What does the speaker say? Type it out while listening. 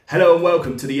Hello and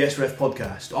welcome to the YesRef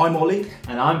podcast. I'm Ollie.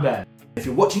 And I'm Ben. If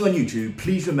you're watching on YouTube,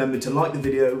 please remember to like the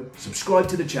video, subscribe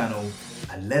to the channel,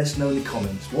 and let us know in the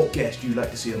comments what guest you'd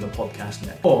like to see on the podcast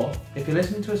next. Or, if you're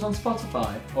listening to us on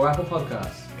Spotify or Apple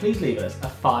Podcasts, please leave us a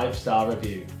 5-star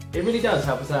review. It really does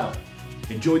help us out.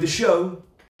 Enjoy the show.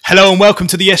 Hello and welcome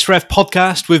to the YesRef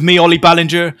podcast with me, Ollie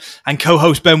Ballinger, and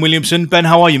co-host Ben Williamson. Ben,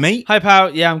 how are you, mate? Hi,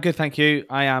 pal. Yeah, I'm good, thank you.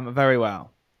 I am very well.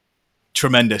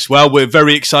 Tremendous. Well, we're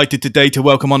very excited today to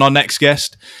welcome on our next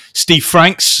guest, Steve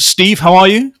Franks. Steve, how are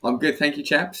you? I'm good, thank you,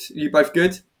 chaps. You both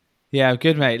good? Yeah, I'm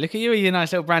good, mate. Look at you with your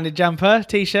nice little branded jumper,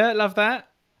 t-shirt. Love that.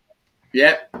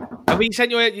 Yeah. Have we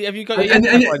sent you? Have you got your And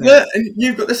YesRef on yet?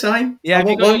 you've got the same. Yeah, have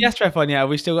you got your YesRef on yet? Have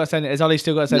we still got to send it? Has Ollie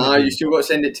still got to send it? No, you still got to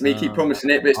send it to me. Keep promising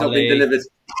it, but it's not been Ollie. delivered.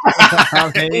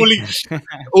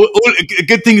 all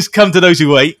good things come to those who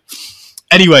wait.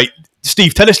 Anyway,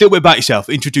 Steve, tell us a little bit about yourself.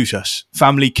 Introduce us.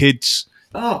 Family, kids,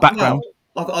 background.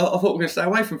 No, I thought we were going to stay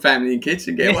away from family and kids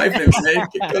and get away from them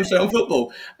and concentrate on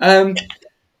football.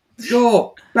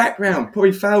 Your background,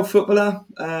 probably failed footballer,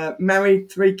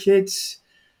 married, 3 kids,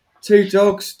 2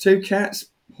 dogs, 2 cats,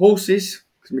 horses,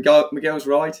 because Miguel's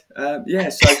ride.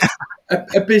 So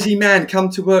a busy man come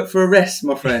to work for a rest,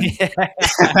 my friend.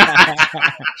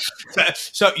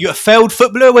 So you're a failed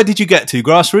footballer. Where did you get to?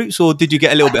 Grassroots, or did you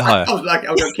get a little bit higher? I was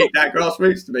going to kick that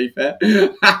grassroots, to be fair.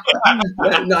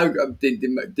 No, I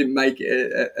didn't make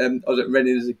it. I was at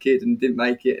Reading as a kid and didn't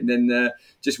make it, and then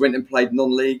just went and played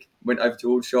non-league. Went over to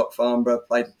Aldershot, Farnborough,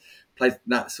 played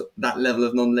that level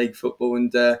of non-league football,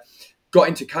 and got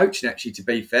into coaching. Actually, to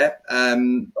be fair, I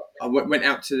went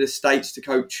out to the States to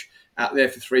coach out there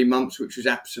for 3 months, which was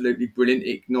absolutely brilliant. It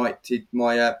ignited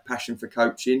my passion for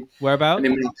coaching. Whereabouts? And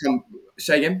then when I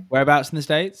say again. Whereabouts in the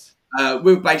States?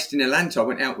 We were based in Atlanta. I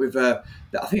went out with, I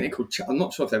think they're called, I'm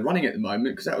not sure if they're running at the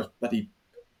moment because that was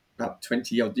about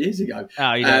 20 odd years ago.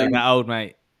 Oh, you don't look that old,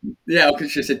 mate. Yeah, I could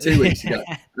have said 2 weeks ago.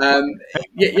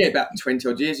 About 20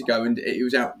 odd years ago. And it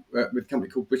was out with a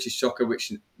company called British Soccer,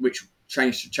 which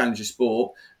changed to Challenger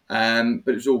Sport.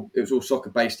 But it was all soccer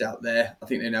based out there. I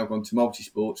think they've now gone to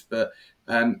multi-sports. But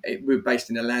we were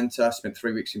based in Atlanta, spent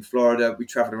 3 weeks in Florida. We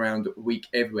travelled around a week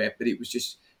everywhere. But it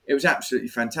was absolutely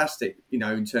fantastic,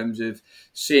 in terms of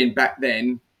seeing back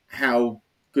then how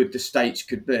good the States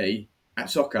could be at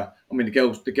soccer. I mean,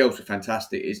 the girls were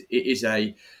fantastic. It is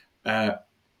a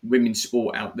women's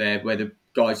sport out there where the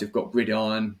guys have got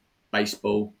gridiron,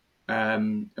 baseball,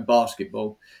 and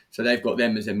basketball. So they've got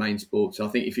them as their main sports. So I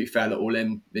think if you fail at all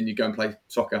them, then you go and play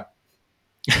soccer.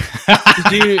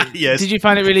 Did you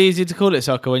find it really easy to call it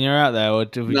soccer when you were out there, or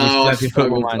did we just have your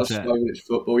football mindset? It's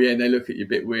football, yeah, and they look at you a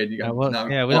bit weird. You go,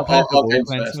 no, we're not playing football, we're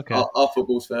playing soccer. Our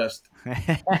football's first.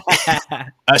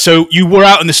 So you were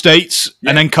out in the States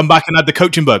and then come back and had the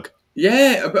coaching bug.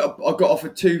 Yeah, I got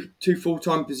offered two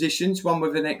full-time positions. One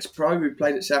with an ex-pro who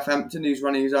played at Southampton, who's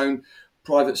running his own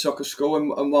private soccer school,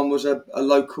 and one was a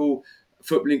local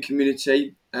footballing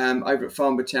community over at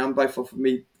Farnborough Town. Both offered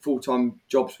me full-time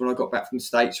jobs when I got back from the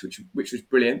States, which was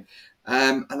brilliant.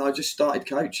 And I just started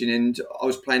coaching, and I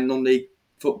was playing non-league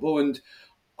football, and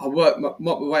I worked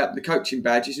my way up the coaching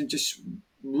badges and just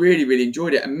really, really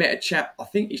enjoyed it. And met a chap, I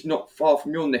think he's not far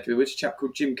from your neck of the woods, a chap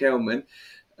called Jim Kelman.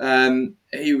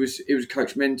 He was a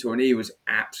coach mentor, and he was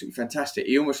absolutely fantastic.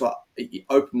 He almost he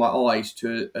opened my eyes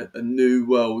to a new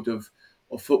world of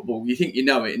football. You think you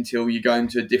know it until you go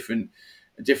into a different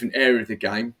area of the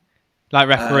game, like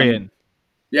refereeing.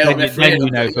 Like refereeing. Then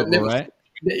you know football, right?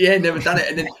 Yeah, never done it,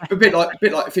 and then a bit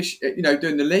like fish.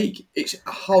 Doing the league, it's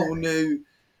a whole new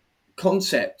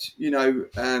concept.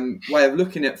 Way of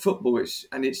looking at football.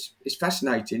 It's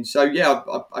fascinating. So yeah,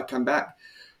 I came back.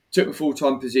 Took a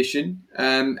full-time position,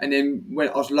 and then when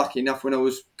I was lucky enough, when I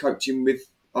was coaching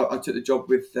I took the job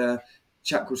with a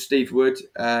chap called Steve Wood.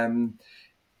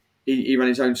 He ran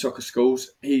his own soccer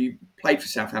schools. He played for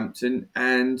Southampton,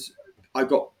 and I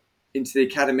got into the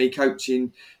academy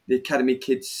coaching the academy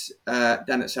kids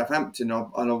down at Southampton. I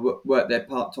worked there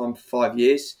part-time for 5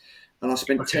 years. And I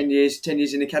spent 10 years in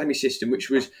the academy system,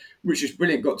 which was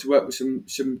brilliant. Got to work with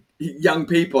some young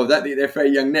people. I don't think they're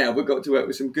very young now, but got to work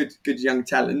with some good young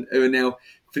talent who are now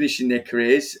finishing their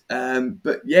careers.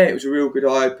 But yeah, it was a real good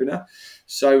eye opener.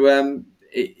 So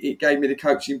it gave me the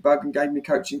coaching bug and gave me a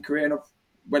coaching career, and I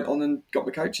went on and got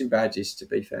my coaching badges. To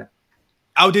be fair,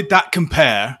 How did that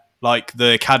compare, like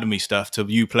the academy stuff, to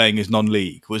you playing as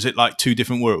non-league? Was it like 2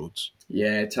 different worlds?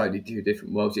 Yeah, totally 2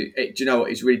 different worlds. Do you know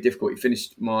what? It's really difficult. You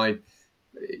finished my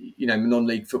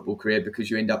non-league football career because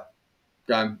you end up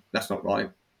going, that's not right.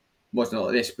 Wasn't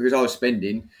like this, because I was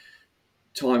spending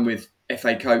time with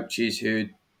FA coaches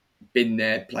who'd been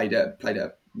there, played at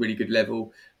a really good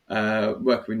level,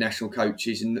 working with national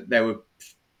coaches, and they were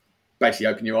basically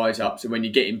open your eyes up. So when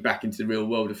you're getting back into the real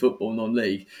world of football,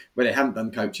 non-league, where they haven't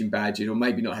done coaching badges or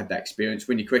maybe not had that experience,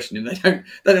 when you question them,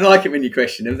 they don't like it when you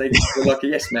question them. They just feel like a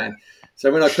yes man.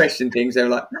 So when I question things, they were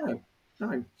like, no.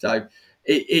 So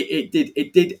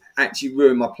it did actually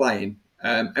ruin my playing,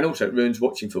 and also it ruins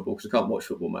watching football because I can't watch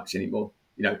football much anymore.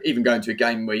 Even going to a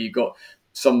game where you've got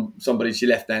somebody to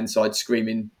your left hand side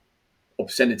screaming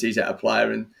obscenities at a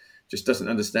player and just doesn't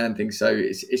understand things. So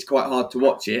it's quite hard to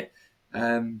watch it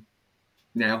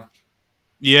now.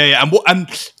 Yeah.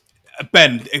 And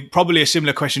Ben, probably a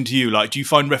similar question to you. Like, do you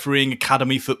find refereeing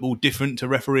academy football different to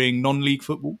refereeing non-league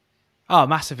football? Oh,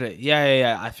 massively.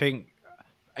 Yeah. I think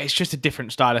it's just a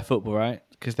different style of football, right?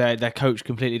 Because they're coached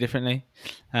completely differently.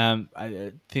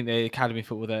 I think the academy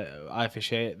football that I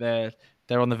officiate, they're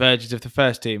on the verges of the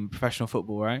first team professional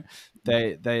football, right?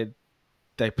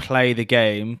 They play the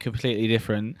game completely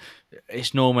different.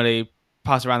 It's normally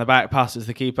pass around the back, pass it to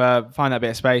the keeper, find that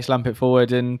bit of space, lump it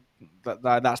forward, and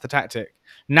that's the tactic.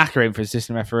 Knackering for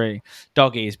assistant referee.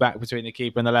 Doggy is back between the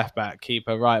keeper and the left back.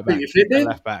 Keeper right back. Keeper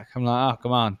left back. I'm like, oh,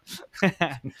 come on.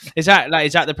 Is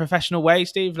that the professional way,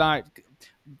 Steve? Like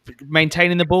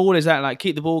maintaining the ball? Is that like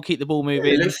keep the ball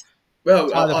moving, Well,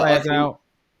 tie the I players think, out?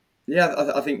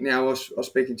 yeah, I think now I was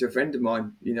speaking to a friend of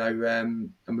mine,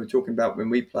 and we're talking about when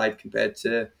we played compared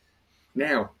to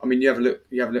now. I mean, you have a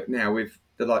look now with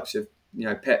the likes of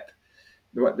Pep,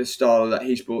 the style that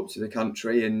he's brought to the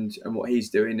country and what he's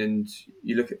doing, and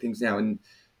you look at things now, and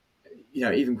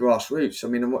even grassroots. I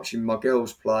mean, I'm watching my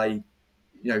girls play,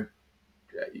 you know,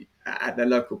 at their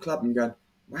local club, and you're going,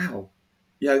 wow.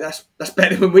 That's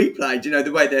better than we played.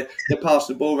 The way they pass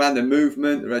the ball around, the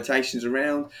movement, the rotations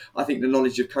around. I think the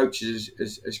knowledge of coaches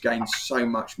has gained so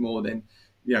much more than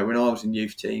when I was in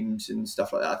youth teams and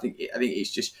stuff like that. I think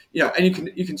it's just and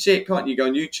you can see it, can't you? You go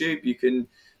on YouTube, you can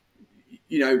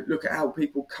look at how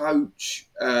people coach,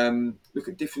 look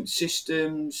at different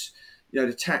systems,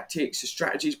 the tactics, the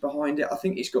strategies behind it. I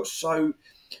think it's got so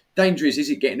dangerous. Is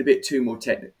it getting a bit too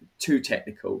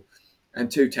technical? And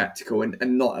too tactical,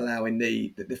 and not allowing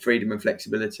the freedom and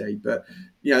flexibility. But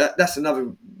that's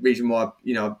another reason why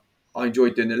I enjoy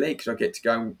doing the league, because I get to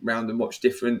go around and watch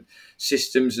different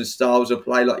systems and styles of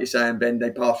play. Like you're saying, Ben, they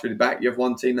pass through the back. You have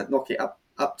one team that knock it up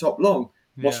top long.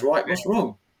 What's right? What's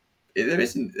wrong? There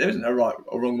isn't a right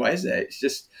or wrong way, is there? It's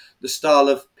just the style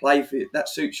of play that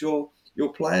suits your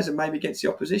players and maybe against the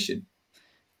opposition.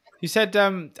 You said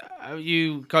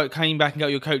you came back and got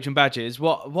your coaching badges.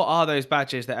 What are those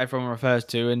badges that everyone refers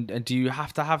to, and do you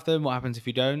have to have them? What happens if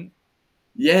you don't?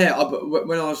 Yeah,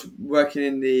 when I was working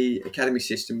in the academy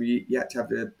system, you had to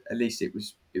have at least it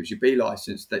was your B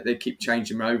license. They keep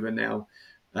changing them over now,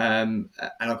 and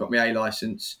I got my A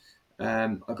license.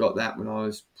 I got that when I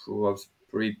was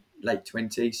probably late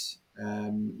 20s.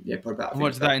 Probably about. And what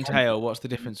does that entail? What's the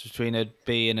difference between a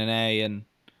B and an A? And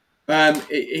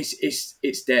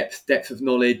it's depth of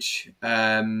knowledge.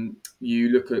 You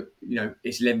look at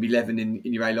it's 11 in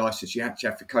your A license. You actually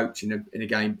have to coach in a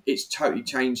game. It's totally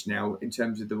changed now in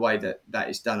terms of the way that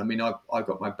is done. I mean, I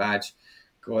got my badge.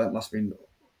 God, that must have been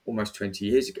almost 20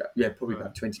 years ago. Yeah, probably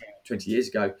about 20 years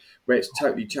ago, where it's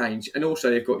totally changed. And also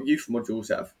they've got youth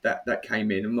modules that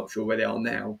came in. I'm not sure where they are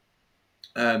now.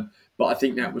 But I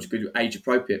think that was good, age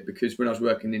appropriate, because when I was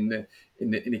working in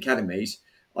academies,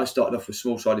 I started off with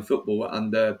small-sided football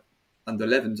under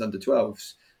 11s, under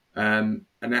 12s, and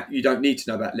that you don't need to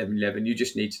know about 11-11. You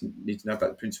just need to know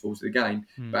about the principles of the game.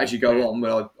 But as you go on, when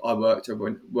I worked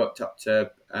up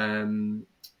to.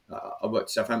 I worked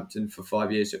at Southampton for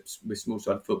 5 years with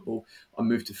small-sided football. I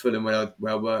moved to Fulham where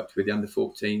I worked with the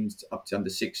under-14s up to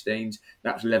under-16s.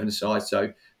 That was 11-a-side,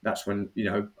 so that's when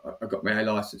I got my A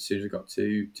license as soon as I got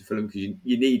to Fulham, because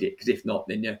you need it, because if not,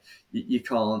 then you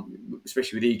can't.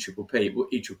 Especially with EPPP. Well,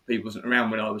 EPPP wasn't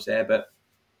around when I was there, but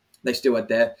they still had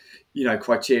their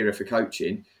criteria for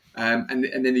coaching, and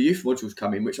then the youth modules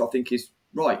come in, which I think is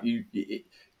right. You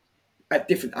at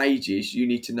different ages you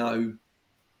need to know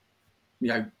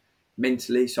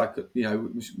mentally,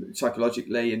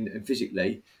 psychologically and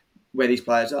physically where these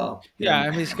players are. yeah, I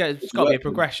mean, it's got to be a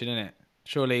progression, isn't it?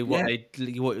 Surely what Yeah.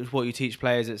 what you teach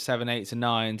players at 7, 8s, and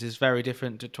 9s is very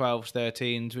different to 12s,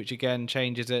 13s, which again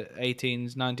changes at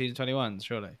 18s, 19s, 21s.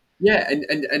 Surely. Yeah,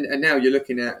 and now you're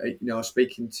looking at I was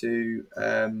speaking to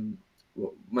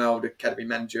my old academy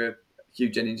manager Hugh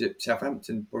Jennings at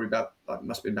Southampton probably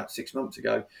must have been about 6 months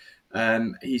ago.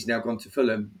 He's now gone to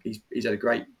Fulham. He's had a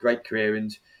great career,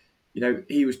 and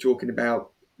he was talking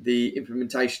about the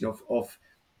implementation of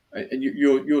and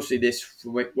you'll see this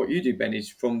from what you do, Ben, is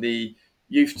from the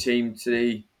youth team to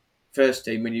the first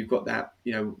team, when you've got that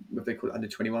what they call it, under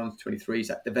 21s, 23s,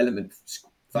 that development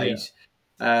phase.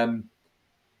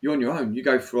 you're on your own. You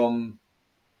go from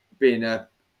being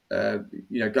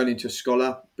going into a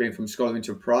scholar, being from scholar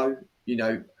into a pro. You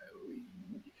know,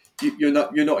 you're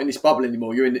not in this bubble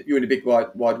anymore. You're in a big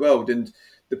wide world, and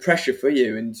the pressure for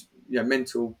you and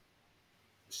mental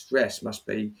stress must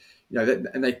be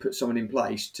and they put someone in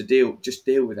place to deal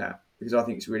with that, because I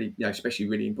think it's really especially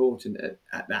really important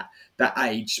at that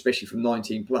age, especially from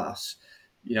 19 plus,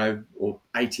 or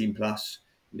 18 plus.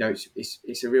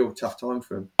 It's a real tough time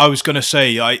for them. I was going to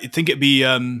say, I think it'd be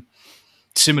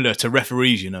similar to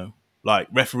referees, like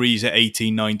referees at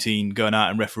 18, 19, going out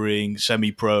and refereeing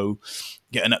semi-pro,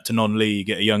 getting up to non-league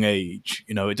at a young age.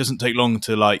 It doesn't take long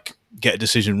to like get a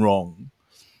decision wrong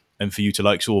and for you to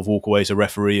like sort of walk away as a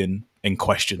referee and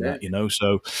question that,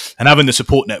 So, and having the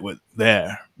support network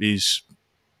there is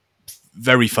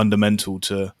very fundamental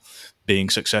to being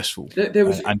successful There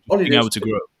was and Ollie, being able to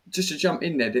grow. just to jump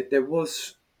in there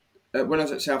was when I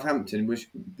was at Southampton, was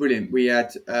brilliant. We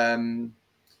had young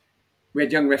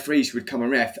referees who would come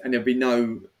and ref, and there'd be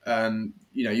no,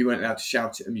 you weren't allowed to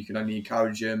shout at them. You could only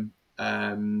encourage them.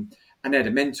 And they had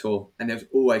a mentor, and there was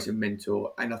always a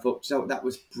mentor. And I thought, that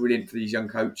was brilliant for these young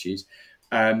coaches,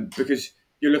 because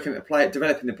you're looking at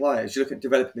developing the players, you're looking at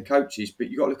developing the coaches, but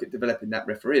you've got to look at developing that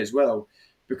referee as well.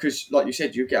 Because, like you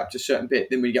said, you get up to a certain bit,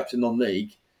 then when you get up to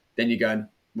non-league, then you're going,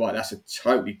 right, that's a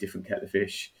totally different kettle of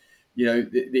fish.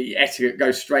 The etiquette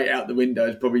goes straight out the window,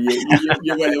 as probably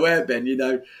you're well aware, Ben.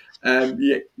 You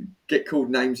get called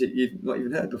names that you've not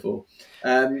even heard before.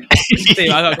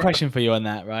 Steve, I got a question for you on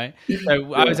that, right?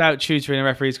 So I was out tutoring a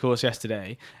referee's course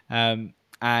yesterday,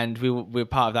 and we were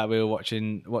part of that. We were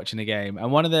watching a game,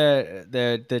 and one of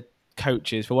the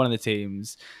coaches for one of the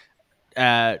teams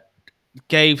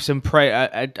gave some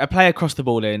a player crossed the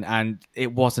ball in, and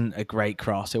it wasn't a great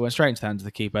cross. It went straight into the hands of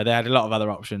the keeper. They had a lot of other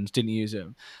options, didn't use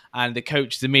them. And the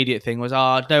coach's immediate thing was,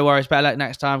 "Oh, no worries, better luck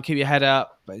next time. Keep your head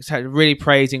up." Really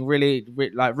praising, really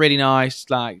nice.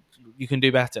 Like, you can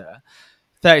do better.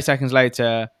 30 seconds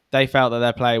later, they felt that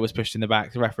their player was pushed in the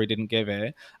back. The referee didn't give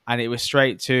it, and it was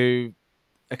straight to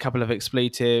a couple of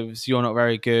expletives. "You're not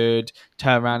very good."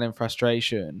 Turn around in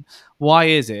frustration. Why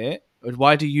is it?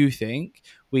 Why do you think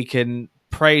we can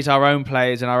praise our own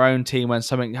players and our own team when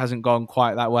something hasn't gone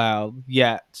quite that well,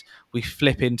 yet we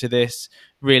flip into this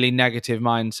really negative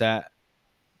mindset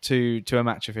to a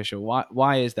match official?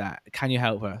 Why is that? Can you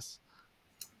help us?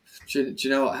 Do you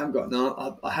know what?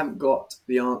 I haven't got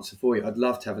the answer for you. I'd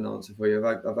love to have an answer for you.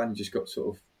 I've only just got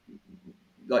sort of,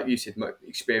 like you said, my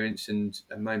experience and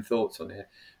my own thoughts on it.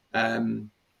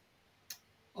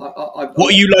 What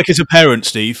are you like as a parent,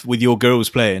 Steve, with your girls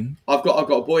playing? I've got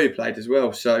a boy who played as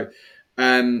well, so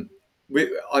I've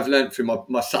learned from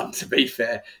my son. To be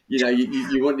fair,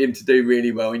 you want him to do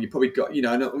really well, and you probably got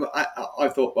I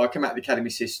thought, well, I come out of the academy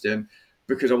system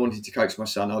because I wanted to coach my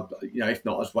son. If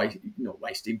not, I was not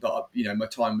wasting, but my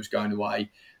time was going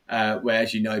away.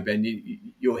 Whereas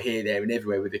Ben, you're here, there, and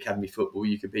everywhere with academy football.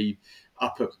 You could be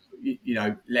up at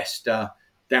Leicester,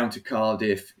 down to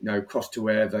Cardiff, across to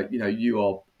wherever. You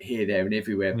are here, there, and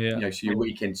everywhere. Yeah. So your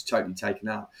weekend's totally taken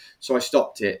up. So I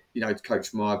stopped it, to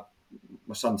coach my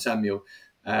son Samuel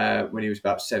when he was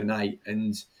about 7, 8,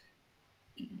 and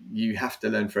you have to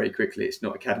learn very quickly. It's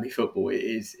not academy football. It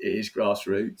is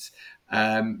grassroots.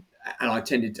 And I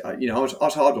tended to, I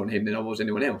was harder on him than I was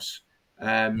anyone else.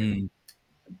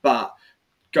 But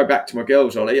go back to my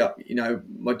girls, Ollie.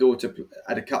 My daughter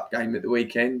had a cup game at the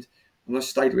weekend, and I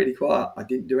stayed really quiet. I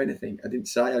didn't do anything. I didn't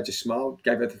say. I just smiled,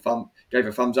 gave her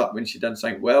thumbs up when she'd done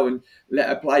something well, and let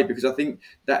her play, because I think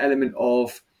that element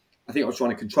of, I think I was trying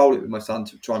to control it with my son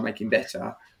to try and make him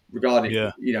better,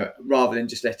 regarding rather than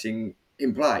just letting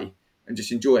him play and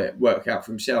just enjoy it, work out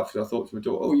for himself. So I thought to my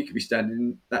daughter, "Oh, you could be standing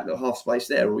in that little half space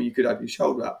there, or you could open your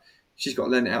shoulder up." She's got to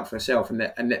learn it out for herself and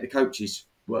let the coaches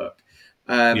work.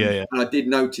 And I did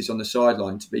notice on the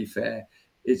sideline, to be fair,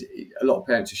 is a lot of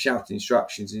parents are shouting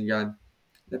instructions, and you're going,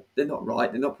 they're not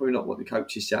right. They're probably not what the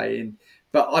coach is saying.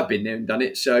 But I've been there and done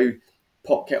it, so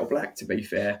pot kettle black, to be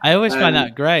fair. I always find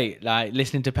that great, like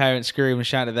listening to parents scream and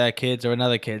shout at their kids or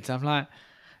another kids. I'm like,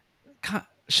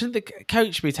 shouldn't the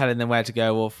coach be telling them where to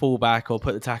go, or fall back, or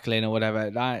put the tackle in, or whatever?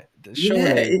 Like,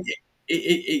 surely.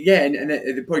 And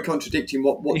they're probably contradicting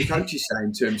what the coach is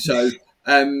saying to them. So,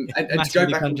 and to go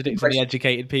back contradicting the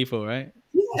educated people, right?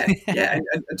 Yeah.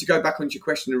 And to go back onto your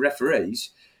question of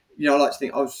referees, I like to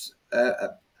think I was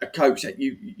a coach that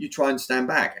you try and stand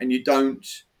back, and I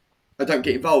don't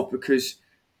get involved, because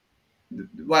the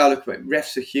way I look at it,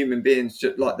 refs are human beings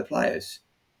just like the players.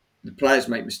 The players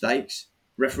make mistakes.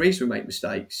 Referees will make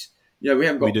mistakes. We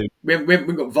haven't got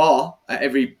we've got VAR at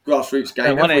every grassroots game.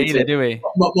 Don't want have it we, either, to do we?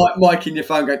 Mike in your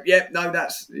phone going, yep, no,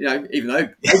 that's, even though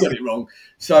they got it wrong.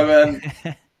 So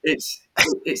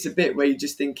it's a bit where you're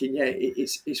just thinking,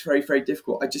 it's very, very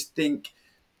difficult. I just think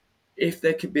if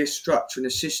there could be a structure and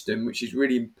a system, which is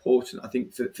really important, I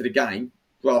think for the game,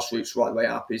 grassroots right the way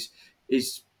up,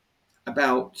 is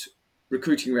about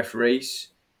recruiting referees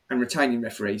and retaining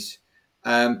referees.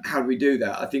 How do we do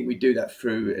that? I think we do that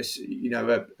through a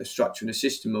structure and a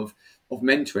system of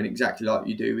mentoring, exactly like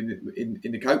you do in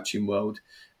the coaching world.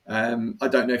 I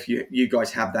don't know if you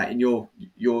guys have that in your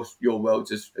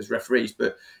worlds as referees,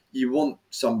 but you want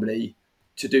somebody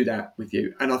to do that with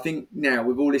you. And I think now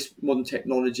with all this modern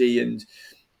technology and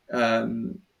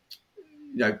um,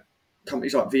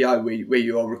 companies like VO where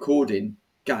you are recording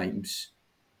games,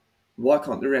 why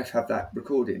can't the ref have that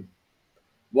recording?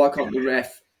 Why can't the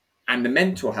ref and the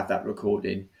mentor have that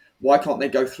recording? Why can't they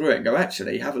go through it and go,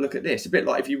 actually, have a look at this? A bit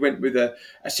like if you went with a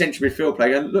central midfield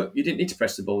player and look, you didn't need to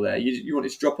press the ball there. You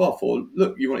wanted to drop off, or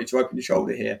look, you wanted to open your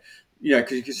shoulder here,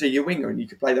 because you could see your winger and you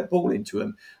could play that ball into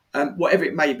them. Whatever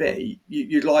it may be,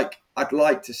 I'd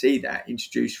like to see that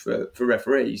introduced for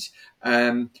referees.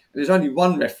 There's only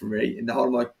one referee in the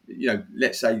whole of my,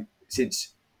 let's say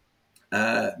since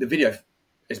the video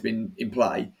has been in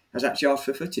play, has actually asked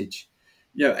for footage.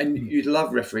 And you'd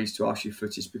love referees to ask you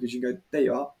footage because you go, there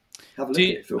you are, have a look at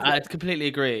it. I completely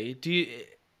agree.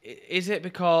 Is it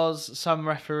because some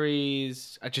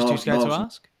referees are just too scared to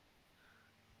ask?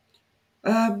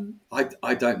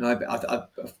 I don't know, but I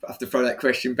have to throw that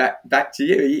question back to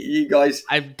you. You guys,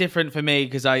 I'm different for me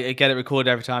because I get it recorded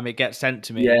every time it gets sent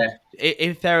to me. Yeah.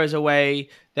 If there is a way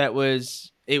it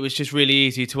was just really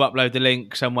easy to upload the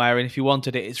link somewhere, and if you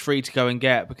wanted it, it's free to go and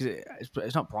get because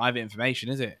it's not private information,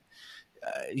 is it?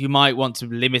 You might want to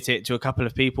limit it to a couple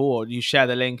of people, or you share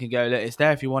the link and go, look, it's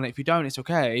there if you want it. If you don't, it's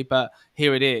okay. But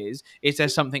here it is. Is there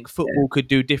something football could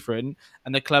do different?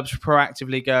 And the clubs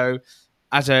proactively go,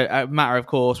 as a matter of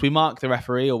course, we mark the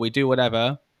referee or we do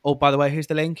whatever. Oh, by the way, here's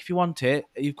the link. If you want it,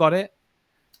 you've got it.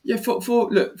 Yeah, for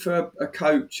a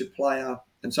coach, a player,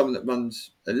 and someone that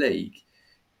runs a league,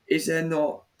 is there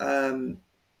not?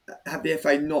 Have the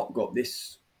FA not got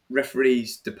this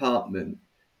referees department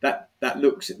that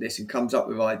looks at this and comes up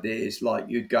with ideas like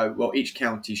you'd go, well, each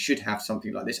county should have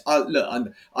something like this. I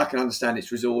can understand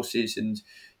its resources and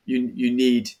you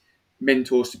need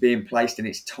mentors to be in place and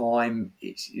it's time.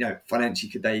 It's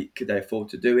financially could they afford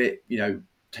to do it?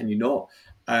 Can you not?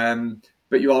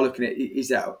 But you are looking at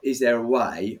is there a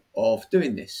way of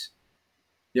doing this?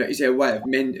 Is there a way of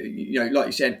like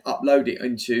you said, upload it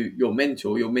into your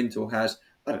mentor? Your mentor has,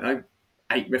 I don't know,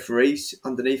 8 referees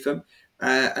underneath them,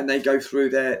 and they go through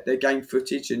their game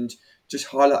footage and just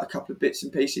highlight a couple of bits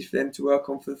and pieces for them to work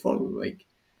on for the following week.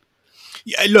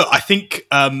 Yeah, look, I think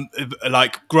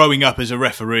like growing up as a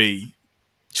referee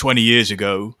 20 years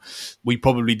ago, we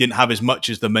probably didn't have as much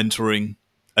as the mentoring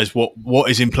as what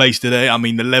is in place today. I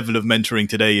mean, the level of mentoring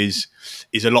today is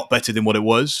a lot better than what it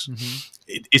was.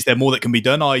 Mm-hmm. Is there more that can be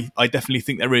done? I definitely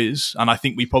think there is. And I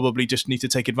think we probably just need to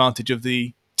take advantage of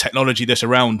the technology that's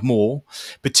around more,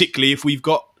 particularly if we've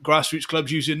got grassroots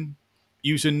clubs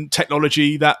using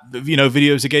technology that,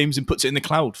 videos of games and puts it in the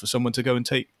cloud for someone to go and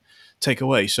take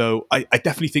away. So I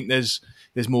definitely think there's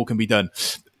more can be done.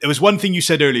 There was one thing you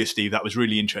said earlier, Steve, that was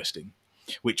really interesting,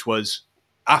 which was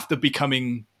after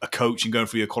becoming a coach and going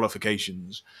through your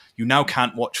qualifications, you now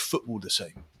can't watch football the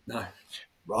same. No.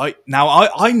 Right? Now,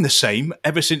 I'm the same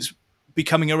ever since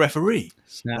becoming a referee.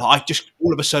 Yeah. I just,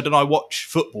 all of a sudden, I watch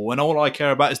football and all I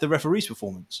care about is the referee's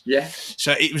performance. Yeah.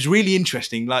 So it was really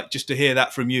interesting, just to hear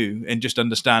that from you and just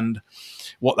understand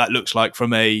what that looks like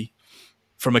from a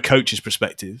coach's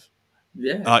perspective.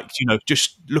 Yeah.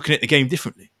 Just looking at the game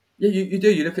differently. Yeah, you do.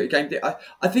 You look at the game.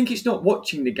 I think it's not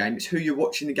watching the game; it's who you're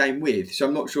watching the game with. So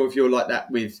I'm not sure if you're like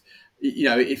that with,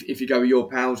 if you go with your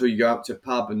pals or you go out to a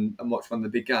pub and watch one of the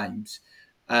big games.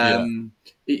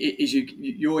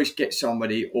 You always get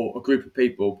somebody or a group of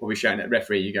people probably shouting at the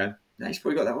referee. You go, no, he's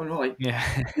probably got that one right. Yeah,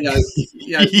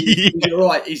 he's all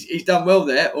right. He's done well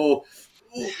there, or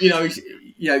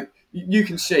you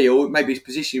can see, or maybe his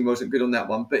positioning wasn't good on that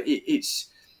one, but it's.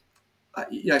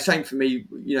 Same for me,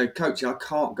 coaching, I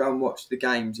can't go and watch the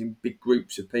games in big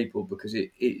groups of people because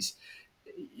it's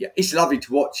lovely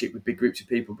to watch it with big groups of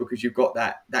people because you've got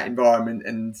that environment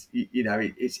and,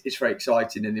 it's very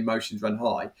exciting and emotions run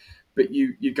high. But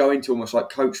you go into almost like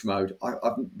coach mode.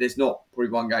 There's not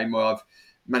probably one game where I've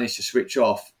managed to switch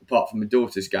off apart from my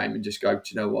daughter's game and just go, do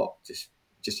you know what,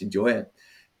 just enjoy it.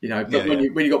 But when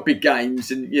you've got big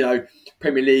games and,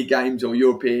 Premier League games or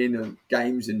European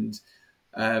games and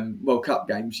World Cup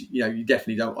games, you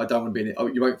definitely don't. I don't want to be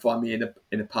you won't find me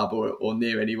in a pub or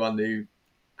near anyone who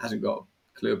hasn't got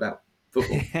a clue about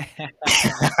football.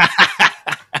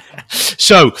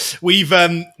 So we've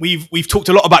talked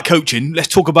a lot about coaching. Let's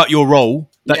talk about your role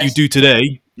that you Yes. do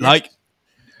today. Yes.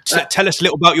 Tell us a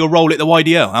little about your role at the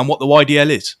YDL and what the YDL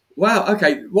is. Wow.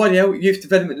 Okay. YDL Youth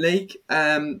Development League.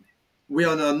 We're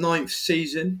on our 9th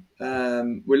season.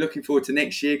 We're looking forward to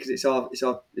next year because this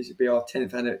will be our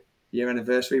 10th year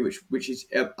anniversary, which is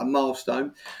a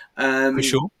milestone. For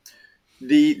sure.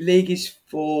 The league is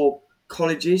for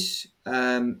colleges,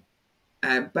 and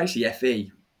basically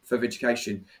FE, further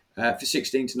education, for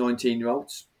 16 to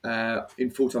 19-year-olds in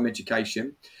full-time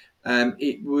education.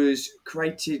 It was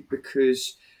created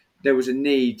because there was a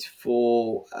need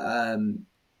for a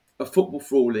football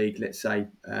for all league, let's say.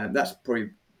 That's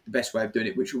probably the best way of doing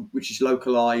it, which is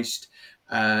localised.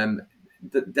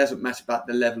 That doesn't matter about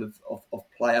the level of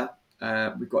player.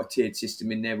 We've got a tiered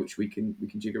system in there which we can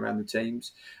jig around the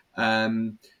teams.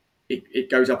 It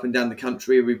goes up and down the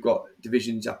country. We've got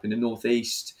divisions up in the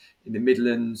northeast, in the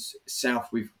Midlands, south.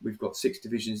 We've got 6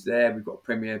 divisions there. We've got a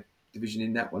Premier division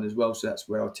in that one as well. So that's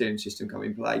where our tiering system come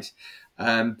in place.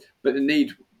 But the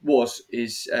need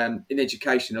is in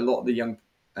education. A lot of the young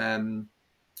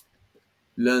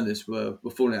learners were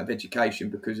falling out of education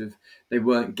because they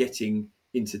weren't getting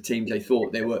into teams they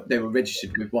thought they were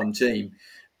registered with one team.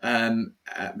 And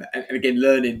again,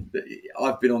 learning.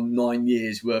 I've been on 9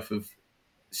 years worth of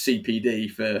CPD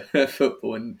for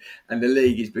football and the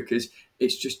league is because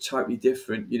it's just totally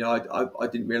different. I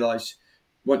didn't realise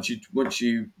once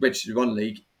you registered one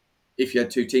league, if you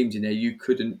had 2 teams in there, you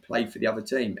couldn't play for the other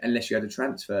team unless you had a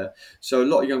transfer. So a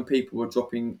lot of young people were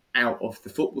dropping out of the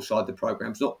football side of the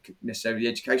programs, not necessarily the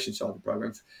education side of the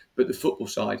programs, but the football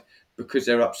side because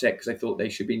they're upset because they thought they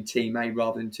should be in Team A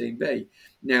rather than Team B.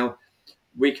 Now,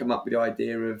 we come up with the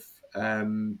idea of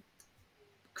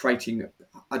creating,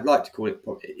 I'd like to call it,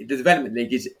 the development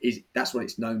league is that's what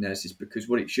it's known as, is because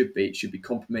what it should be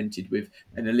complemented with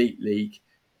an elite league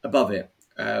above it,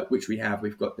 which we have.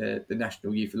 We've got the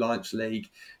National Youth Alliance League,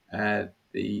 the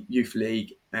Youth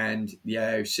League, and the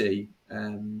AOC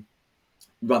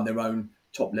run their own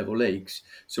top level leagues.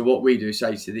 So what we do is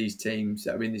say to these teams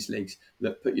that are in these leagues,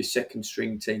 look, put your second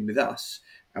string team with us,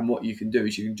 and what you can do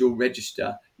is you can dual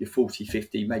register your 40,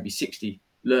 50, maybe 60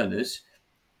 learners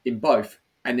in both,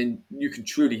 and then you can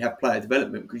truly have player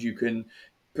development because you can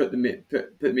put them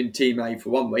in Team A for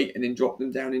 1 week and then drop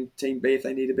them down in Team B if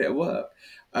they need a bit of work.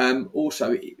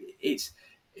 Also, it's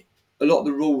a lot of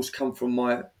the rules come from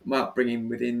my upbringing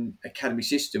within academy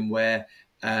system where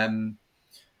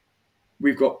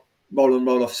we've got roll on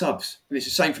roll off subs, and it's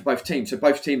the same for both teams. So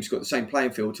both teams got the same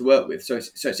playing field to work with. So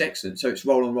it's excellent. So it's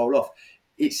roll on roll off.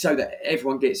 It's so that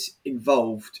everyone gets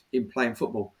involved in playing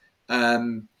football.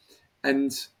 And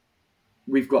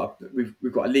we've got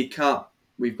a League Cup,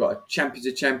 we've got a Champions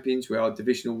of Champions, where our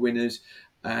divisional winners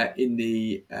in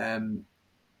the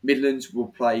Midlands will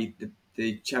play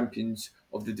the champions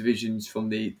of the divisions from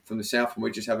the south, and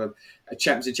we just have a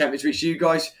Champions of Champions which you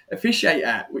guys officiate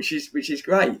at, which is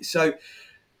great. So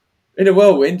in a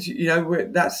whirlwind,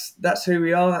 that's who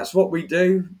we are. That's what we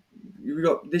do. We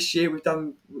got this year. We've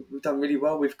done really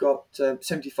well. We've got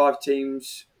 75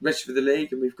 teams registered for the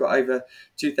league, and we've got over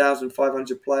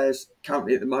 2,500 players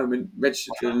currently at the moment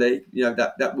registered for the league.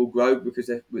 That will grow because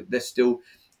they're still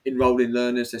enrolling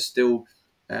learners. They're still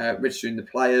registering the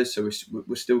players, so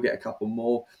we'll still get a couple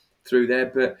more through there.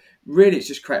 But really, it's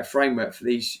just create a framework for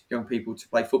these young people to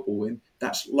play football in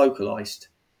that's localised.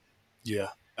 Yeah.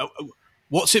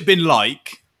 What's it been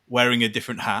like wearing a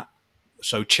different hat?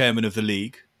 So chairman of the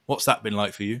league. What's that been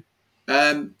like for you?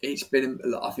 It's been,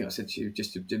 I think I said to you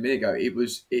just a minute ago,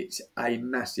 it's a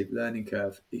massive learning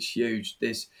curve. It's huge.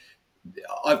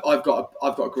 I've got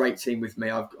a great team with me.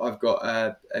 I've got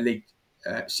a league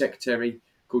secretary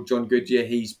called John Goodyear.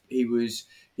 He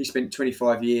spent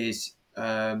 25 years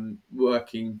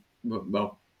working,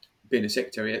 well, being a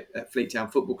secretary at Fleet Town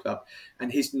Football Club, and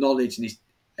his knowledge and his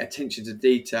attention to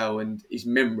detail and his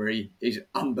memory is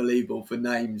unbelievable for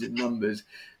names and numbers.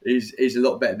 He's a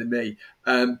lot better than me.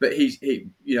 But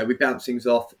we bounce things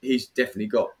off. He's definitely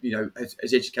got, has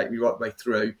educated me right the way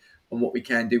through on what we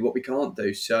can do, what we can't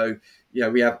do. So,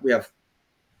 we have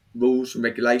rules and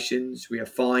regulations. We have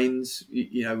fines.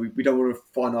 We don't want to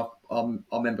fine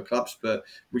our member clubs, but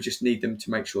we just need them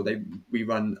to make sure we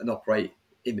run and operate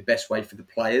in the best way for the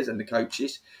players and the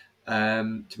coaches,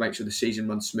 to make sure the season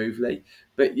runs smoothly.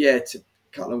 But yeah, to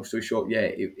cut a long story short,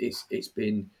 it's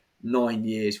been 9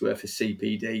 years worth of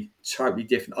CPD, totally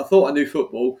different. I thought I knew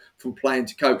football from playing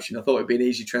to coaching. I thought it'd be an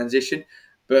easy transition,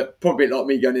 But probably like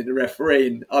me going into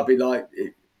refereeing, I'd be like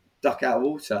duck out of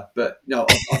water. But no,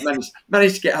 I've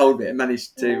managed to get hold of it and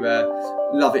managed to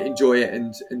love it, enjoy it,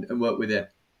 and work with it.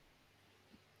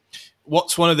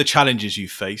 What's one of the challenges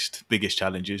you've faced, biggest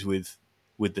challenges with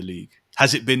the league?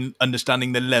 Has it been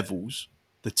understanding the levels,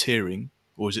 the tiering,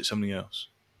 or is it something else?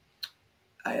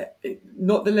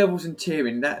 Not the levels and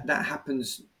tiering. That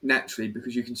happens naturally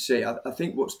because you can see. I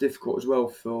think what's difficult as well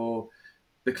for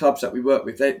the clubs that we work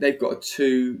with, they've got a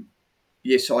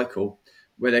 2-year cycle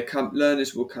where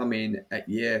learners will come in at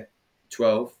year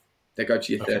 12, they go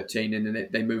to year 13, and then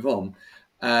they move on.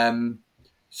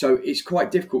 So it's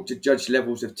quite difficult to judge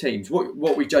levels of teams.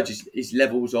 What we judge is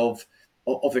levels of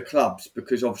the clubs,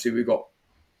 because obviously we've got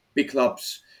big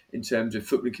clubs in terms of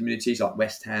footballing communities like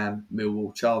West Ham,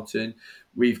 Millwall, Charlton.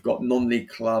 We've got non-league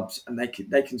clubs, and they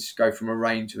can go from a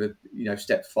range of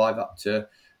step 5 up to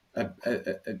a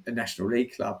national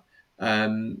league club.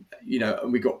 And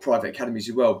we've got private academies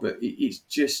as well. But it's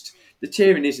just the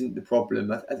tiering isn't the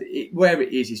problem. Where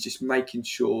it is just making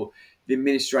sure the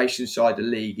administration side of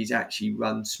the league is actually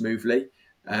run smoothly.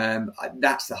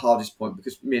 That's the hardest point,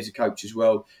 because me as a coach as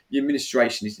well, the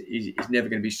administration is never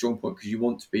going to be a strong point, because you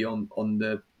want to be on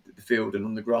the field and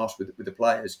on the grass with the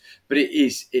players. But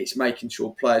it's making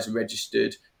sure players are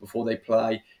registered before they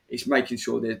play. It's making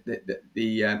sure that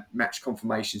the match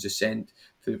confirmations are sent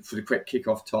for the correct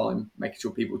kick-off time, making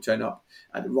sure people turn up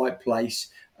at the right place.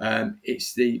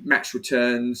 It's the match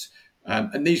returns,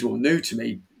 and these are all new to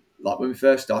me. Like when we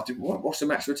first started, what's a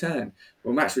match return?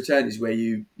 Well, match return is where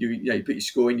you put your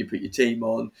score in, you put your team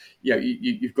on.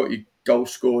 You've got your goal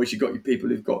scorers, you've got your people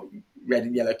who've got red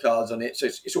and yellow cards on it. So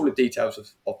it's all the details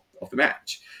of the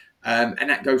match, and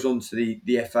that goes on to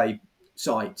the FA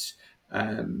sites.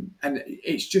 And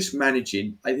it's just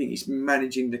managing. I think it's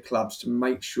managing the clubs to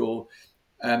make sure,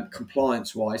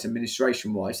 compliance-wise,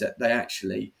 administration-wise, that they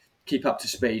actually keep up to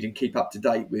speed and keep up to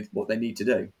date with what they need to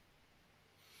do.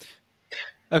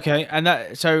 Okay,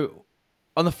 and so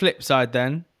on the flip side,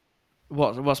 then,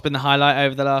 what's been the highlight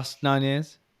over the last 9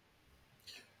 years?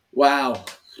 Wow,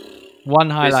 one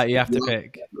highlight you have to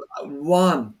pick.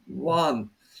 One.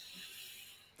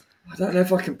 I don't know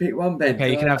if I can pick one, Ben.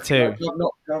 Okay, you can have two. I've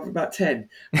not about 10.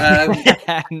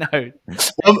 No,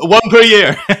 one per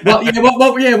year.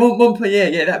 One per year.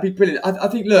 Yeah, that'd be brilliant. I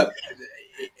think. Look,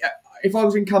 if I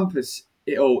was encompass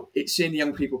it all, it's seeing the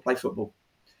young people play football.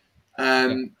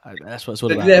 That's what it's all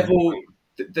the about.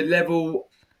 The level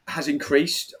has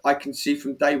increased. I can see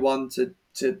from day one to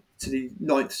the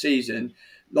 9th season.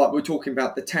 Like we're talking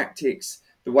about the tactics,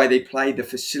 the way they play, the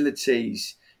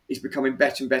facilities is becoming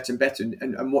better and better and better.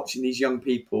 And watching these young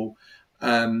people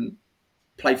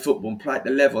play football and play at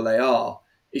the level they are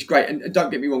is great. And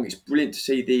don't get me wrong, it's brilliant to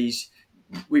see these.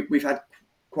 We've had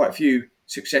quite a few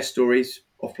success stories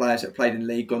of players that played in the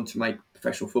league, gone to make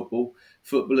professional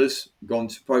footballers, gone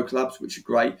to pro clubs, which are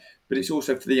great. But it's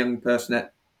also for the young person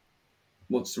that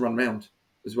wants to run around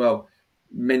as well.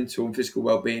 Mental and physical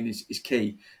well-being is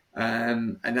key.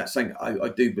 And that's something I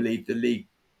do believe the league,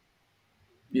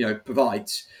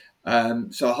 provides.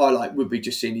 So a highlight would be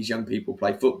just seeing these young people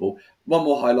play football. One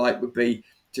more highlight would be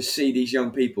to see these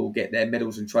young people get their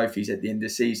medals and trophies at the end of the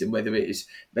season, whether it is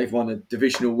they've won a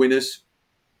divisional winners,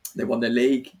 they won the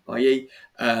league, i.e.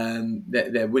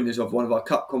 they're winners of one of our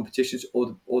cup competitions,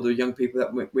 or the young people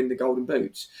that win the golden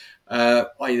boots,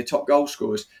 i.e. the top goal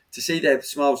scorers. To see their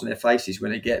smiles on their faces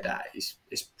when they get that is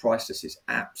priceless. It's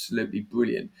absolutely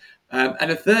brilliant.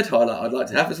 And a third highlight I'd like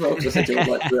to have as well, because I said I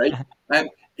was like three,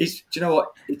 is, do you know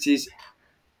what? It is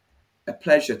a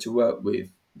pleasure to work with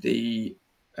the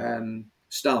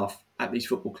staff at these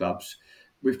football clubs.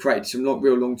 We've created some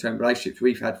real long-term relationships.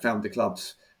 We've had founder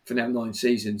clubs for now 9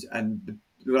 seasons, and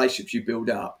the relationships you build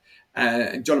up.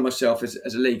 And John and myself, as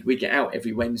a league, we get out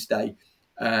every Wednesday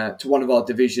to one of our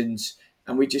divisions,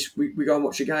 and we go and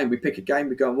watch a game. We pick a game,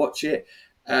 we go and watch it.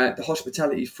 The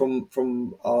hospitality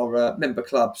from our member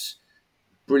clubs,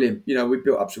 brilliant. We've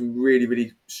built up some really,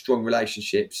 really strong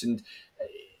relationships, and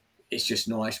it's just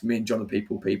nice. Me and John are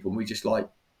people, and we just like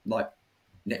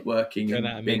networking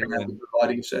and being around and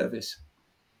providing a service.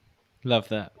 Love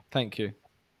that. Thank you.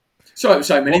 Sorry, it was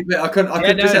so many, but I couldn't.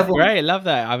 It's great. I love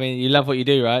that. I mean, you love what you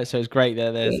do, right? So it's great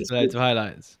that there's loads of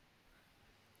highlights.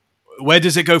 Where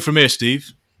does it go from here,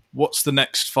 Steve? What's the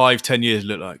next 5-10 years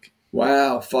look like?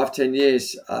 Wow, 5-10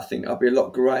 years. I think I'll be a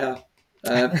lot greyer.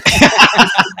 I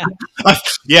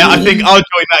think I'll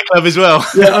join that club as well.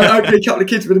 Hopefully a couple of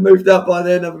kids would have moved up by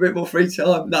then, have a bit more free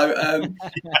time. No,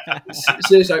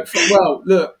 seriously. Well,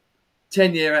 look,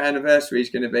 10-year anniversary is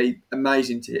going to be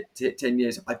amazing to hit 10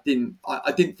 years. I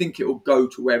didn't think it will go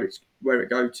to where it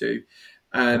go to.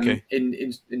 Okay. In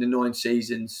the 9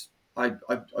 seasons. I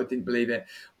didn't believe it.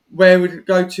 Where would it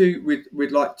go to?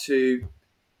 We'd like to,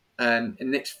 in the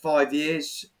next 5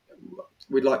 years,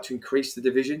 we'd like to increase the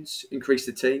divisions, increase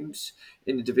the teams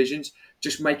in the divisions,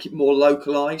 just make it more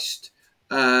localised.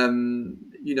 We'll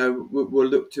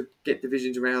look to get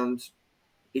divisions around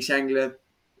East Anglia,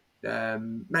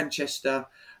 Manchester,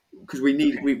 because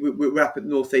we're up at the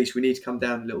northeast. We need to come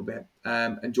down a little bit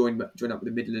and join up with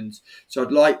the Midlands. So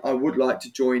I would like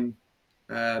to join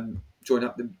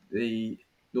up the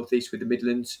northeast with the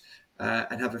Midlands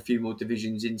and have a few more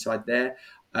divisions inside there.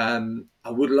 I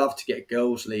would love to get a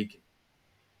girls' league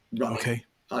running. Okay.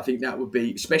 I think that would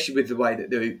be, especially with the way that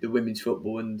the women's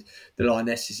football and the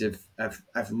Lionesses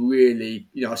have really,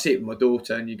 I see it with my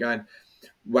daughter, and you're going,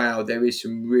 wow, there is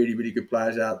some really, really good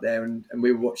players out there. And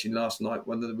we were watching last night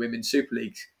one of the Women's Super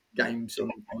League games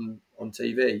on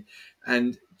TV.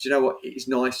 And do you know what? It's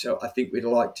nice. So I think we'd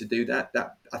like to do that.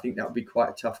 I think that would be quite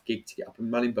a tough gig to get up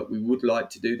and running, but we would like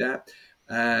to do that.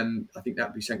 I think that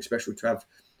would be something special to have,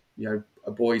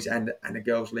 a boys and a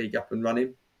girls league up and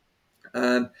running.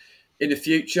 In the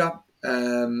future,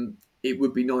 it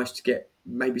would be nice to get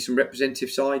maybe some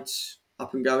representative sides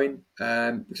up and going,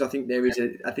 because I think there is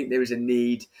a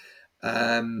need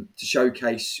to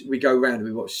showcase. We go around and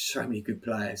we watch so many good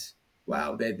players.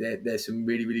 Wow, there's some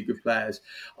really, really good players.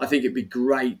 I think it'd be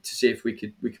great to see if we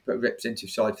could put a representative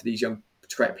side for these young,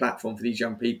 to create a platform for these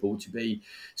young people to be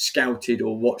scouted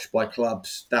or watched by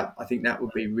clubs. That I think that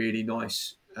would be really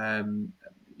nice,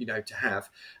 to have.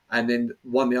 And then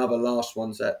one of the other last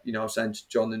ones that I was saying to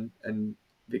John and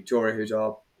Victoria, who's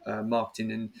our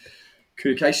marketing and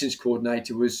communications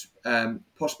coordinator, was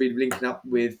possibly linking up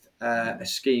with a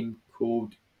scheme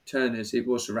called Turner's. It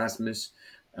was Erasmus,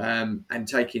 and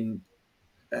taking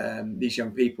these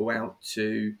young people out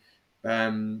to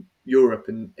Europe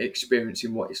and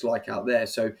experiencing what it's like out there.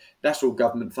 So that's all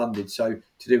government funded. So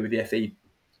to do with the FE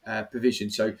provision.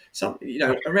 So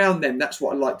around them, that's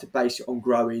what I like to base it on: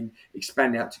 growing,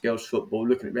 expanding out to girls football,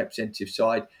 looking at representative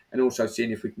side, and also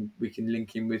seeing if we can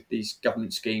link in with these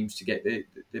government schemes to get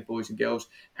the boys and girls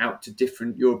out to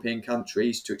different European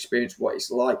countries to experience what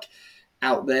it's like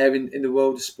out there in the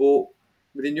world of sport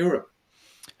within Europe.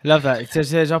 I love that.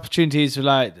 There's opportunities for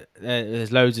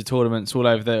there's loads of tournaments all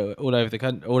over the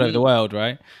country, all over the world,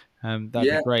 right? That'd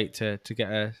be great to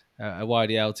get a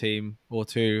YDL team or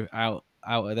two out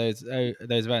of those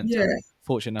events. Yeah. I'm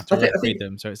fortunate enough to referee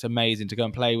them, so it's amazing to go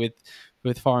and play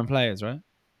with foreign players, right?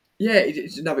 Yeah,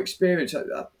 it's another experience.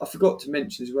 I forgot to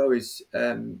mention as well is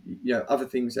other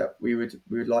things that we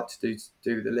would like to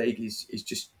do with the league is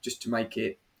just to make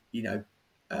it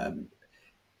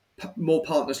more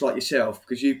partners like yourself,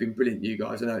 because you've been brilliant, you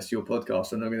guys. I know it's your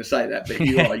podcast, and I'm going to say that, but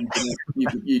you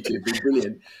two have been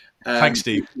brilliant. Thanks,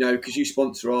 Steve. Because you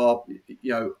sponsor our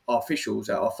officials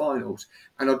at our finals,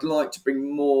 and I'd like to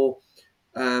bring more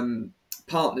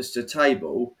partners to the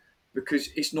table, because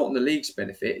it's not on the league's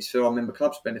benefit; it's for our member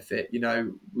club's benefit.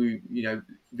 VO, we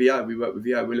work with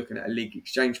VO. We're looking at a league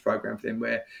exchange program for them,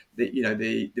 where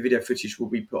the video footage will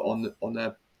be put on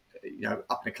a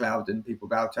up in the cloud, and people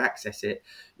will be able to access it.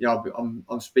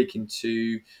 I'm speaking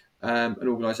to an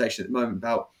organisation at the moment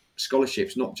about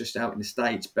scholarships, not just out in the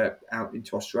States, but out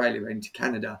into Australia and into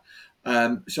Canada.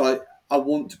 So I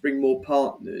want to bring more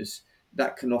partners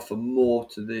that can offer more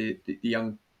to the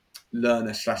young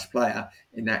learner / player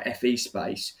in that FE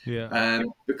space.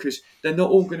 Because they're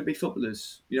not all going to be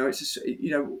footballers. It's just,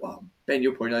 Ben,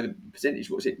 you'll probably know the percentage.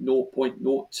 What was it,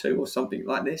 0.02 or something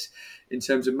like this, in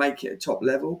terms of make it at top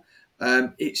level.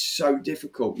 It's so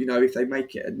difficult. If they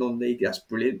make it a non-league, that's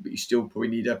brilliant, but you still probably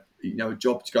need a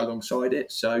job to go alongside it.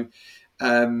 So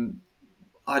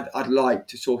I'd like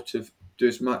to sort of do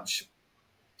as much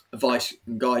advice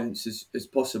and guidance as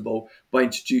possible by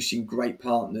introducing great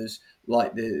partners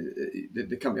like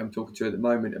the company I'm talking to at the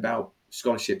moment about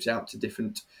scholarships out to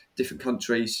different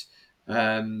countries.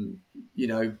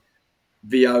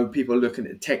 VO, people are looking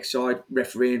at the tech side,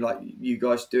 refereeing like you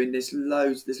guys are doing. There's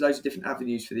loads of different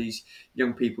avenues for these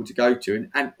young people to go to,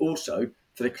 and also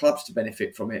for the clubs to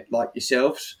benefit from it, like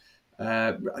yourselves.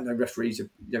 I know referees are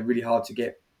really hard to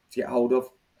get hold of,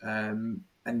 and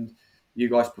you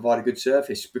guys provide a good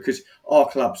service, because our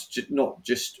clubs not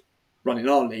just run in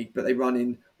our league, but they run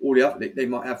in all the other. They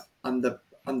might have under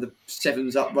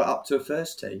sevens up to a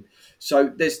first team.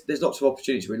 So there's lots of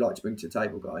opportunities we'd like to bring to the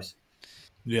table, guys.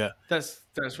 Yeah, that's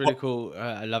really cool.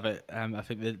 I love it. I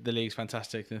think the league's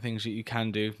fantastic, and the things that you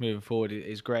can do moving forward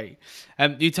is great.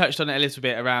 You touched on it a little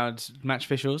bit around match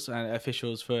officials and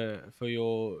officials for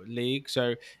your league.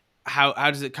 So how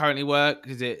does it currently work?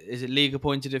 Is it league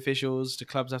appointed officials? Do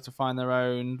clubs have to find their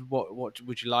own? What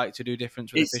would you like to do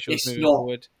different with officials It's moving not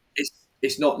forward?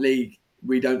 it's not league.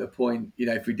 We don't appoint.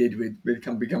 If we did, we'd be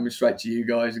coming straight to you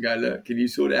guys and go, look, can you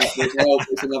sort it out? With help.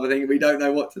 It's another thing we don't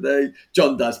know what to do.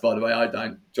 John does, by the way. I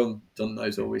don't. John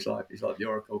knows all. He's like the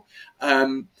oracle.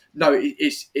 No,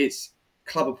 it's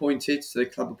club appointed. So the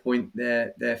club appoint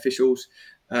their officials.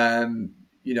 And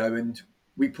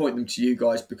we point them to you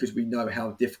guys because we know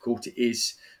how difficult it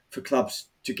is for clubs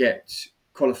to get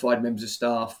qualified members of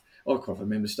staff or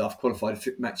qualified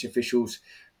match officials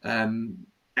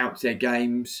out to their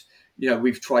games.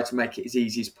 We've tried to make it as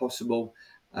easy as possible,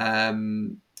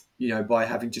 by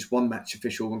having just one match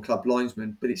official and club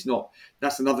linesman. But it's not.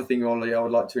 That's another thing, Ollie, I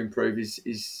would like to improve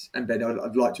and Ben,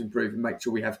 I'd like to improve and make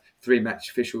sure we have 3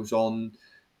 match officials on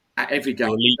at every game.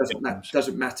 Your league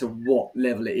Doesn't matter what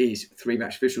level it is, 3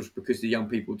 match officials, because the young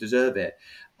people deserve it.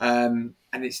 And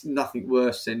it's nothing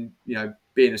worse than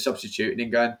being a substitute and then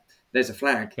going, there's a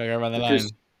flag, Go around the because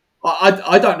line.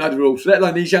 I don't know the rules, let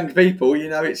alone these young people.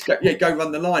 It's go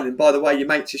run the line, and by the way, your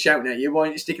mates are shouting at you. Why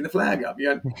aren't you sticking the flag up?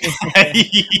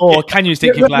 Or can you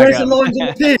stick your flag Where's up? the lines on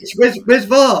the pitch? Where's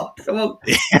VAR? Come on.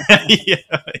 yeah.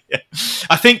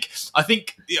 I think,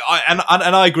 and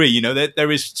I agree.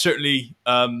 There is certainly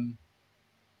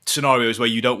scenarios where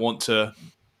you don't want to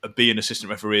be an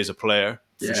assistant referee as a player,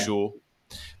 for sure.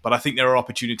 But I think there are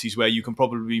opportunities where you can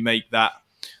probably make that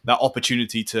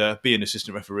opportunity to be an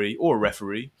assistant referee or a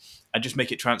referee and just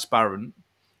make it transparent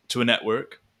to a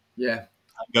network. Yeah.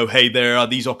 Go, hey, there are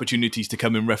these opportunities to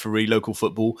come and referee local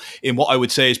football in what I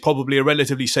would say is probably a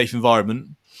relatively safe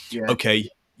environment. Yeah. Okay,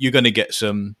 you're going to get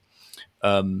some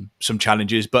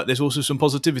challenges, but there's also some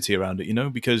positivity around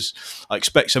it, because I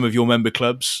expect some of your member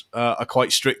clubs are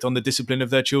quite strict on the discipline of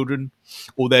their children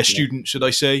or their students, should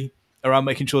I say, around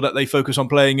making sure that they focus on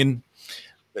playing and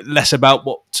less about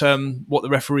what the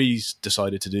referees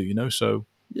decided to do, so.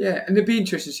 Yeah, and it'd be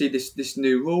interesting to see this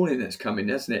new ruling that's coming,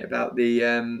 hasn't it, about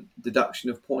the deduction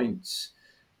of points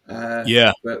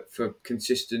for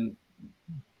consistent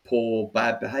poor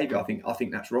bad behaviour. I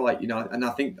think that's right, and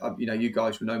I think you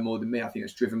guys will know more than me. I think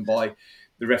it's driven by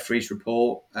the referees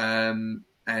report, and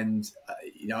I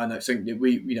know it's something that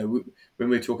we when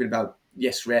we're talking about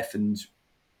YesRef and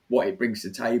what it brings to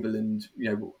the table, and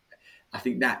I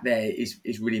think that there is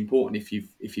really important if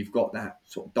you've got that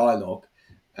sort of dialogue.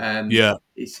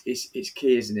 It's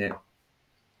key, isn't it?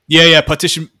 Yeah.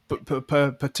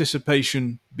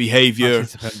 Participation behaviour.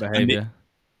 Participant behaviour.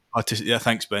 Yeah,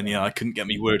 thanks, Ben. Yeah, I couldn't get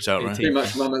my words out right. Too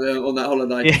much mum on that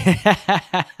holiday.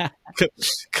 Yeah.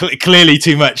 Clearly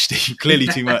too much, Steve. Clearly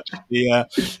too much.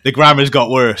 The grammar's got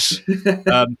worse.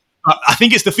 I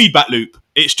think it's the feedback loop.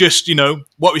 It's just,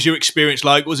 what was your experience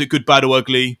like? Was it good, bad, or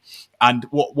ugly? And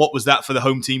what was that for the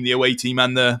home team, the away team,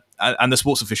 and the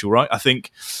sports official? Right. I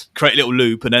think create a little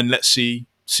loop, and then let's see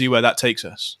where that takes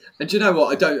us. And do you know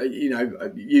what? I don't.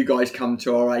 You guys come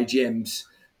to our AGMs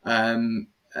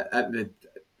at the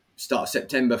start of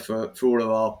September for all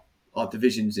of our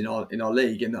divisions in our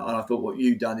league, and I thought what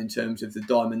you've done in terms of the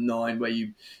Diamond 9, where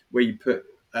you put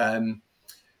the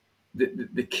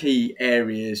key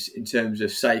areas in terms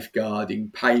of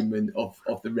safeguarding payment of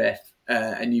the ref,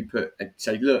 and you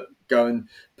say, look, go and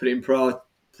put it in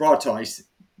prioritise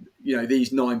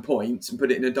these 9 points and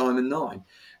put it in a Diamond 9.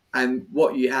 And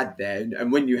what you had there, and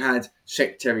when you had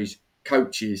secretaries,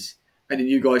 coaches, and then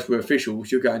you guys were officials,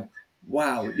 you're going,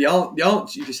 wow, the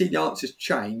answer, you can see the answers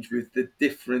change with the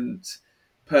different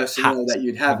personnel that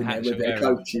you'd have in there with their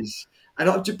coaches.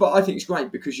 But I think it's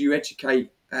great because you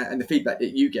educate, and the feedback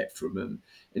that you get from them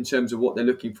in terms of what they're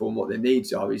looking for and what their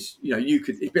needs are is,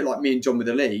 it's a bit like me and John with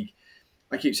the league.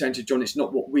 I keep saying to John, it's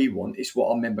not what we want, it's what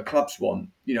our member clubs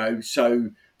want. So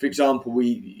for example,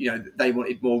 they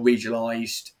wanted more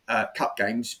regionalised cup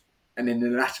games, and then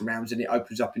in the latter rounds, and it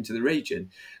opens up into the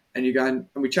region. And you're going,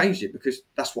 and we changed it because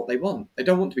that's what they want. They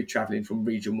don't want to be travelling from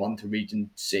Region 1 to Region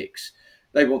 6.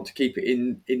 They want to keep it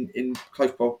in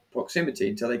close proximity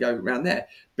until they go around there. A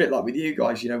bit like with you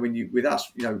guys, with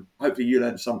us, hopefully you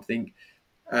learned something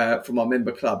from our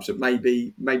member clubs that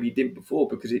maybe you didn't before,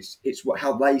 because it's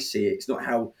how they see it. It's not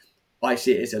how I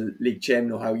see it as a league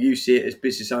chairman or how you see it as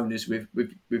business owners with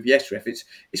YesRef.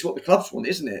 It's what the clubs want,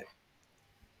 isn't it?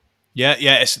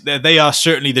 Yeah. They are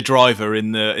certainly the driver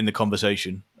in the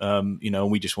conversation. And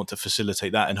we just want to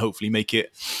facilitate that and hopefully make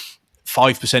it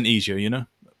 5% easier.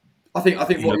 I think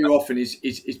what you're offering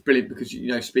is brilliant, because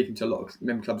speaking to a lot of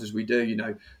member clubs as we do,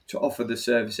 to offer the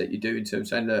service that you do in terms of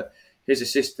saying, look, here's a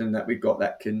system that we've got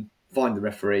that can find the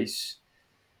referees,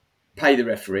 pay the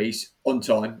referees on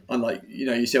time. Unlike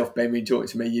yourself, Ben, when you're talking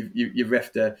to me, you've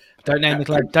refed a Don't name the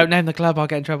club. Don't name the club. I'll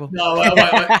get in trouble. no,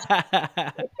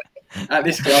 at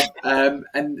this club,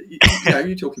 and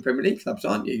you're talking Premier League clubs,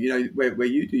 aren't you? Where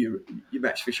you do your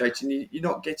match officiating, you're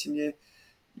not getting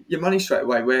your money straight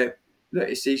away. Where look,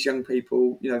 it's these young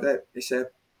people. I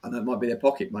know it might be their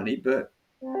pocket money, but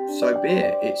so be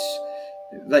it.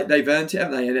 They've earned it,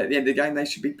 haven't they? And at the end of the game, they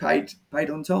should be paid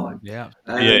on time. Yeah.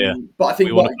 Yeah. But I think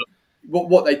We wanna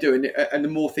what they do, and the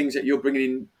more things that you're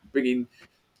bringing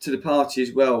to the party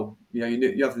as well. You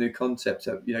have a new concept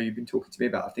that you've been talking to me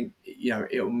about. I think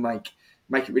it'll make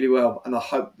it really well, and I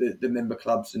hope that the member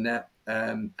clubs and that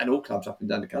and all clubs up and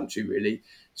down the country really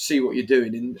see what you're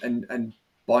doing and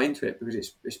buy into it, because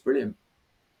it's brilliant.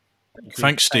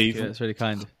 Thanks, Steve. Thank you, that's really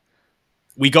kind.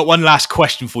 We got one last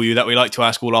question for you that we like to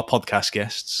ask all our podcast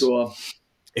guests. Go on.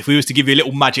 If we was to give you a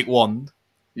little magic wand,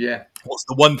 Yeah. what's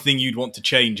the one thing you'd want to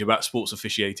change about sports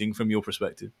officiating from your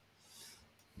perspective?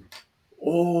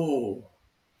 Oh.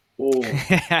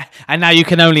 And now you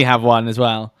can only have one as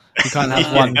well. You can't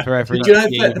have one for every Do you know,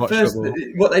 year you watch football.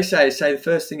 what they say is the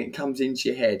first thing that comes into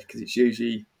your head, because it's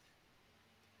usually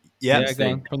Yeah, go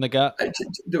on, from the gut.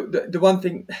 the one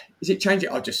thing is it change it.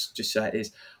 I'll just say it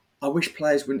is. I wish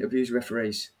players wouldn't abuse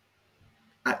referees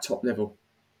at top level.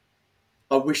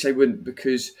 I wish they wouldn't,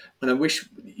 and I wish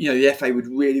the FA would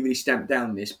really, really stamp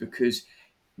down this, because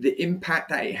the impact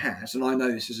that it has, and I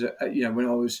know this is when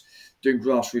I was doing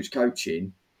grassroots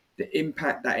coaching, the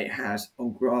impact that it has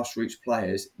on grassroots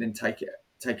players, then take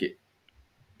it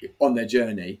on their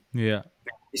journey. Yeah.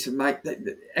 It's to make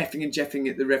the effing and jeffing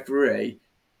at the referee.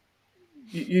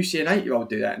 You see an 8-year-old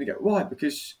do that, and you go, why?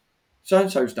 Because so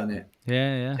and so's done it.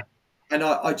 Yeah. And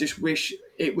I just wish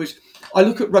it was. I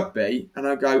look at rugby and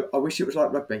I go, I wish it was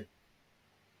like rugby.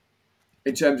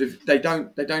 In terms of they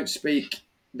don't speak,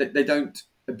 they don't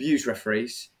abuse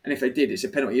referees, and if they did, it's a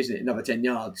penalty, isn't it? Another 10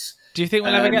 yards. Do you think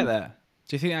we'll ever get there?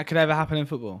 Do you think that could ever happen in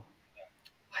football?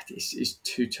 It's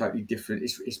two totally different.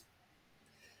 It's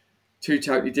two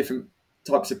totally different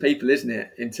types of people, isn't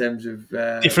it? In terms of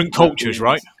Different cultures,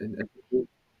 right? And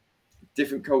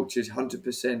different cultures,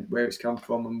 100%, where it's come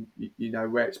from and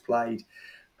where it's played.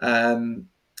 I'd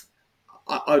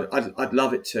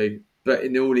love it to, but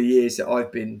in all the years that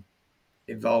I've been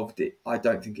involved, I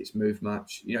don't think it's moved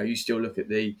much. You still look at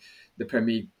the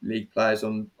Premier League players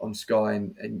on Sky,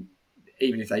 and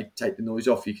even if they take the noise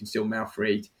off, you can still mouth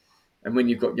read. And when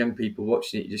you've got young people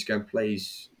watching it, you just go,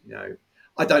 please,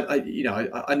 I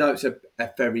know it's a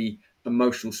very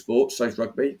emotional sport. So is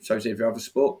rugby. So is every other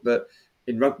sport. But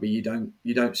in rugby, you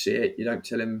don't see it. You don't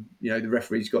tell them, the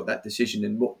referee's got that decision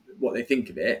and what they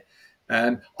think of it.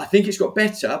 I think it's got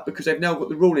better because they've now got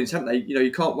the rulings, haven't they?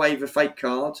 You can't wave a fake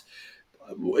card.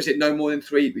 What is it? No more than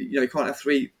 3. You can't have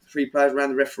three players around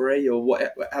the referee, or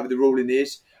whatever the ruling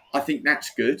is. I think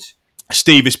that's good.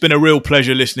 Steve, it's been a real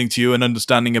pleasure listening to you and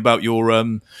understanding about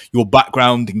your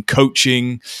background in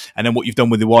coaching, and then what you've done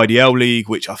with the YDL League,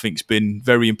 which I think has been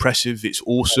very impressive. It's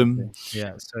awesome.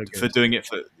 Yeah, it's so good. For doing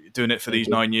it for these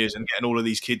 9 years and getting all of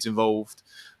these kids involved.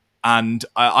 And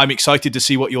I'm excited to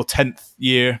see what your 10th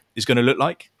year is going to look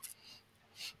like.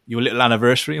 Your little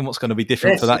anniversary and what's going to be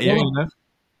different for that year.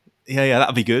 Yeah,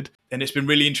 that'll be good. And it's been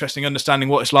really interesting understanding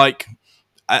what it's like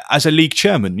as a league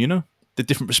chairman. The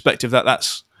different perspective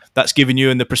that's given you,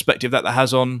 and the perspective that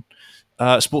has on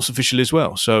sports official as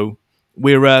well. So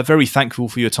we're very thankful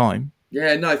for your time.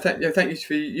 Yeah, no, thank you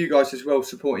for you guys as well,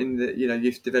 supporting the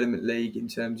Youth Development League in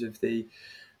terms of the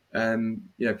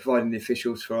providing the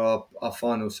officials for our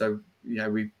final. So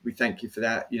we thank you for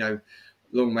that.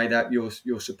 Long may that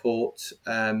your support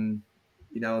on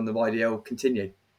the YDL continue.